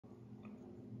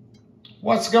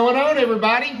What's going on,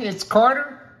 everybody? It's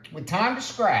Carter with Time to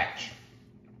Scratch.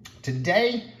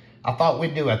 Today, I thought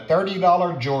we'd do a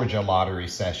 $30 Georgia lottery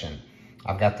session.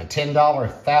 I've got the $10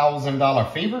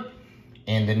 $1,000 fever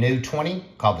and the new 20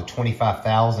 called the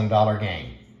 $25,000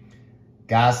 game.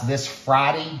 Guys, this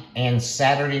Friday and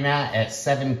Saturday night at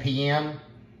 7 p.m.,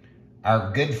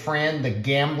 our good friend, the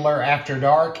Gambler After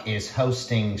Dark, is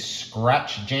hosting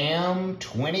Scratch Jam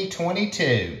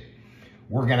 2022.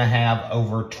 We're going to have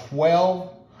over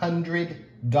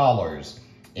 $1,200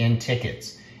 in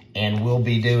tickets, and we'll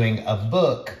be doing a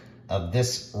book of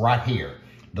this right here.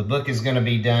 The book is going to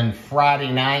be done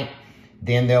Friday night.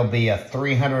 Then there'll be a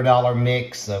 $300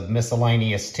 mix of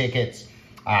miscellaneous tickets.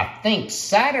 I think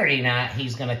Saturday night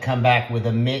he's going to come back with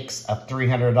a mix of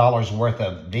 $300 worth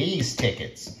of these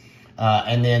tickets.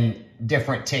 And then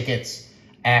different tickets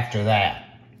after that.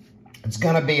 It's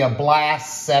going to be a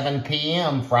blast, 7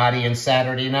 p.m. Friday and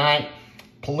Saturday night.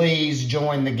 Please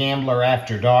join the Gambler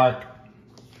After Dark.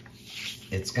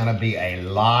 It's going to be a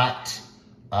lot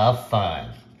of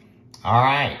fun. All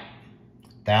right,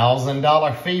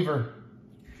 $1,000 fever.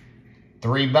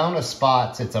 3 bonus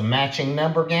spots. It's a matching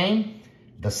number game.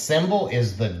 The symbol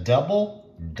is the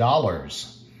double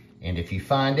dollars. And if you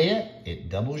find it, it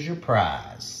doubles your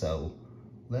prize. So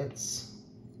let's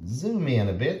zoom in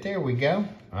a bit. There we go.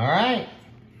 All right.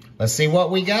 Let's see what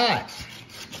we got.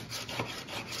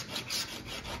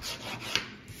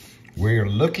 We're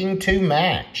looking to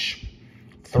match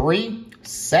 3,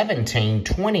 17,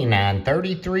 29,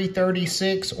 33,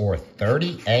 36, or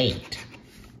 38.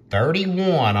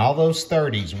 31, all those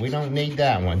 30s. We don't need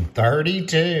that one.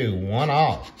 32, 1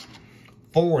 off.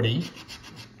 40.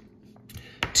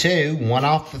 2, 1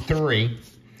 off the 3.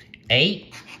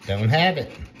 8, don't have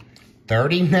it.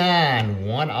 39,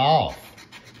 1 off.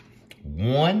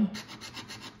 1.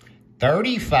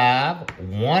 35,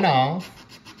 1 off.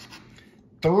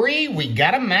 3, we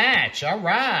got a match. All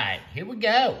right, here we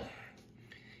go.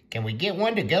 Can we get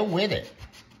one to go with it?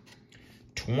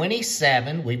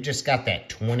 27, we've just got that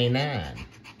 29.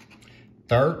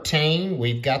 13,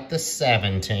 we've got the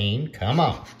 17. Come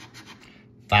on.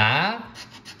 5.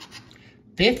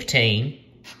 15,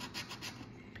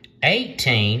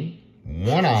 18,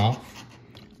 1 off,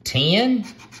 10,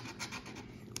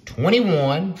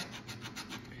 21,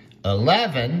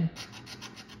 11,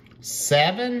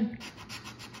 7,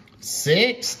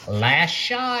 6, last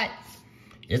shot.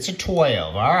 It's a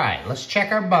 12. All right, let's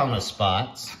check our bonus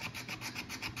spots.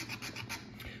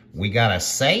 We got a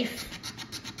safe,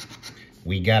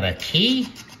 we got a key,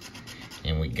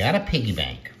 and we got a piggy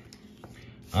bank.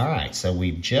 All right, so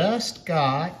we've just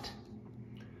got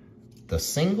the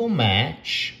single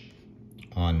match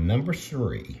on number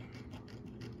 3.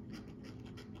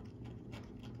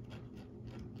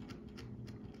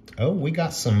 Oh, we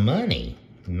got some money.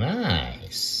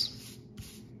 Nice.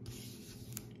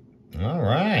 All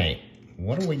right,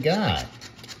 what do we got?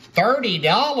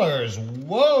 $30.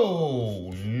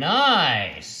 Whoa,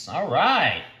 nice. All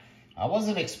right, I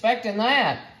wasn't expecting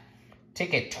that.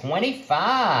 Ticket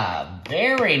 25,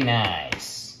 very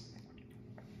nice.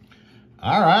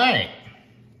 All right,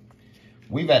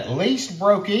 we've at least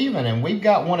broke even, and we've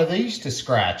got one of these to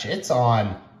scratch. It's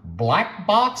on black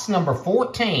box number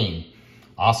 14.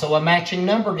 Also a matching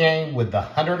number game with the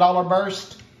 $100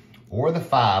 burst or the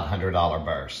 $500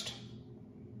 burst.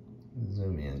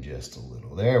 Zoom in just a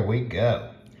little. There we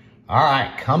go. All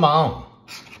right, come on.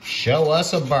 Show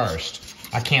us a burst.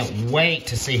 I can't wait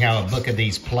to see how a book of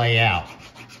these play out.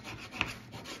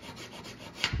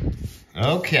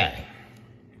 Okay.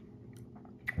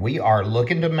 We are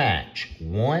looking to match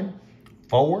 1,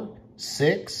 4,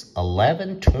 6,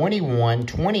 11, 21,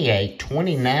 28,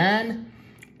 29,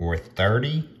 or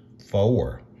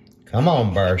 34. Come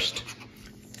on, burst.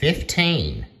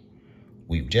 15.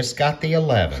 We've just got the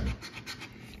 11.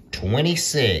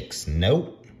 26.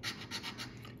 Nope.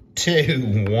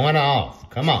 2, 1 off.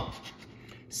 Come on.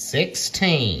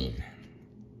 16,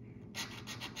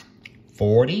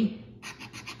 40,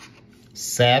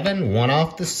 7, 1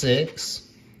 off the 6,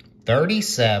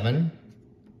 37,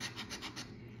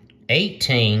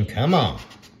 18, come on.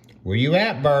 Where you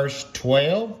at, burst?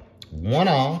 12, 1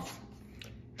 off,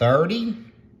 30,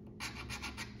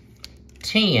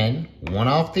 10, 1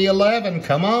 off the 11,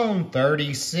 come on.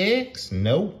 36,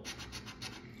 nope.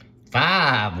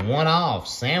 5, 1 off,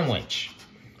 sandwich.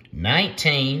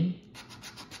 19,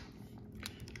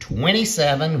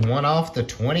 27, 1 off the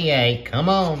 28. Come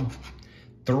on.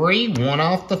 3, 1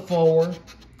 off the 4.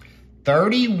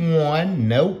 31,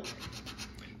 nope.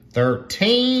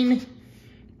 13,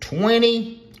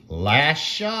 20, last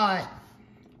shot.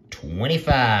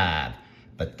 25.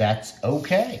 But that's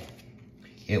okay.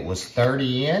 It was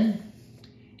 30 in,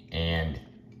 and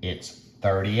it's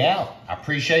 30 out. I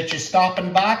appreciate you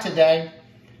stopping by today.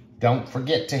 Don't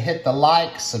forget to hit the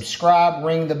like, subscribe,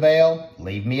 ring the bell,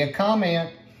 leave me a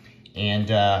comment,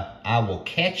 and I will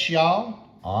catch y'all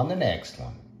on the next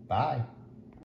one. Bye.